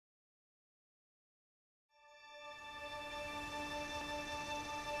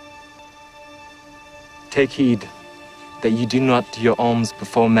Take heed that ye do not do your alms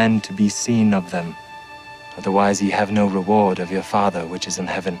before men to be seen of them. Otherwise ye have no reward of your Father which is in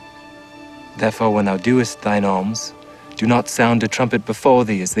heaven. Therefore when thou doest thine alms, do not sound a trumpet before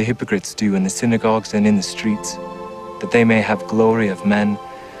thee as the hypocrites do in the synagogues and in the streets, that they may have glory of men.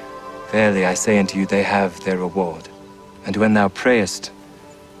 Verily I say unto you, they have their reward. And when thou prayest,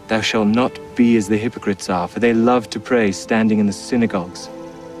 thou shalt not be as the hypocrites are, for they love to pray standing in the synagogues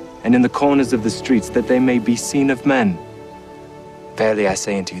and in the corners of the streets, that they may be seen of men. Verily I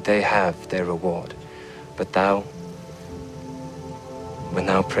say unto you, they have their reward. But thou, when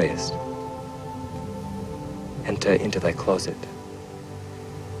thou prayest, enter into thy closet,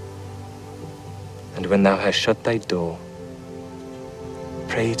 and when thou hast shut thy door,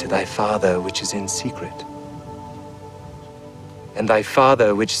 pray to thy Father which is in secret. And thy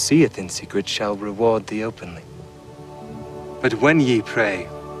Father which seeth in secret shall reward thee openly. But when ye pray,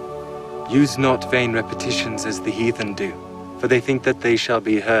 use not vain repetitions as the heathen do, for they think that they shall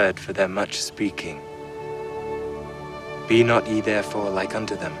be heard for their much speaking. Be not ye therefore like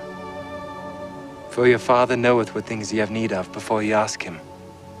unto them. For your Father knoweth what things ye have need of before ye ask him.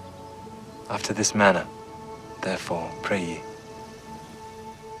 After this manner, therefore, pray ye.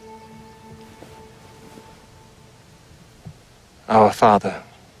 Our Father,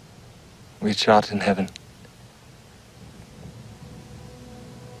 which art in heaven,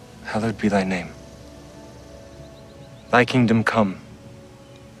 hallowed be thy name. Thy kingdom come.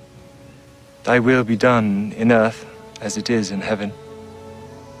 Thy will be done in earth as it is in heaven.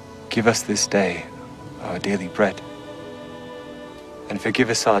 Give us this day our daily bread, and forgive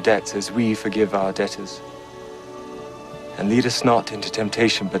us our debts as we forgive our debtors. And lead us not into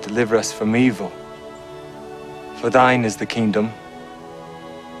temptation, but deliver us from evil. For thine is the kingdom,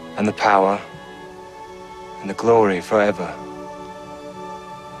 and the power, and the glory forever.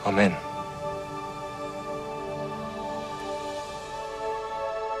 Amen.